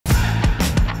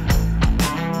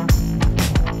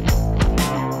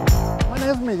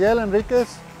Miguel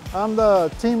Enriquez. I'm the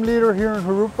team leader here in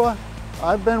Jurupa.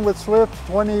 I've been with Swift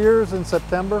 20 years in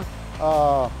September.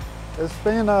 It's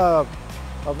been a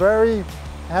very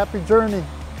happy journey.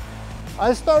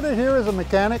 I started here as a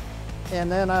mechanic, and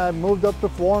then I moved up to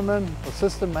foreman,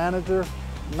 assistant manager.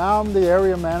 Now I'm the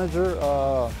area manager,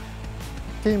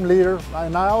 team leader,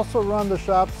 and I also run the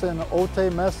shops in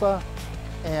Otay Mesa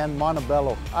and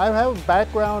Montebello. I have a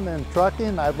background in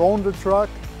trucking. I've owned a truck.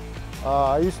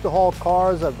 I used to haul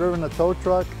cars. I've driven a tow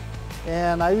truck,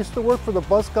 and I used to work for the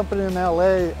bus company in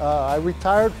LA. I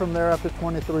retired from there after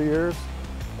 23 years,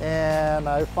 and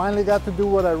I finally got to do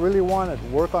what I really wanted,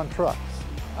 work on trucks.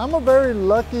 I'm a very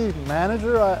lucky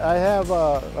manager. I have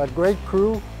a great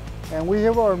crew, and we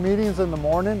have our meetings in the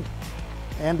morning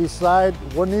and decide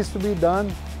what needs to be done,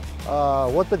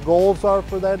 what the goals are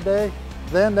for that day.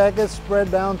 Then that gets spread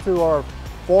down to our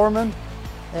foreman,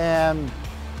 and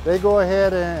they go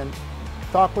ahead and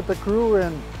talk with the crew,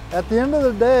 and at the end of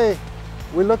the day,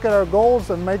 we look at our goals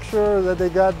and make sure that they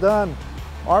got done.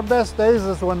 Our best days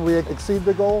is when we exceed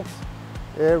the goals.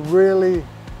 It really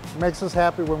makes us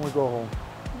happy when we go home.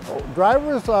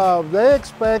 Drivers, they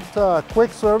expect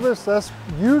quick service. That's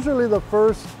usually the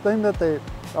first thing that they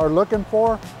are looking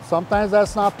for. Sometimes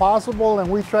that's not possible, and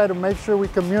we try to make sure we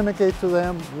communicate to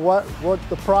them what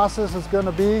the process is going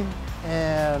to be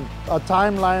and a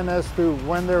timeline as to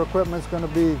when their equipment is going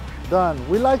to be done.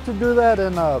 We like to do that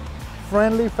in a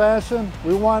friendly fashion.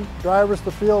 We want drivers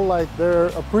to feel like they're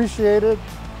appreciated,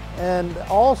 and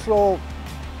also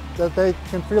that they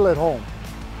can feel at home,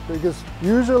 because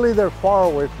usually they're far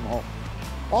away from home.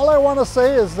 All I want to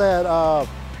say is that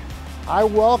I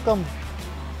welcome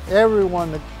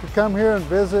everyone to come here and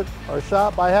visit our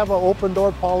shop. I have an open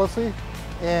door policy,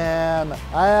 and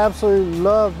I absolutely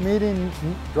love meeting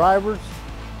drivers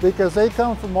because they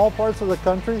come from all parts of the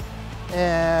country,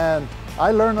 and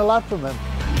I learn a lot from them.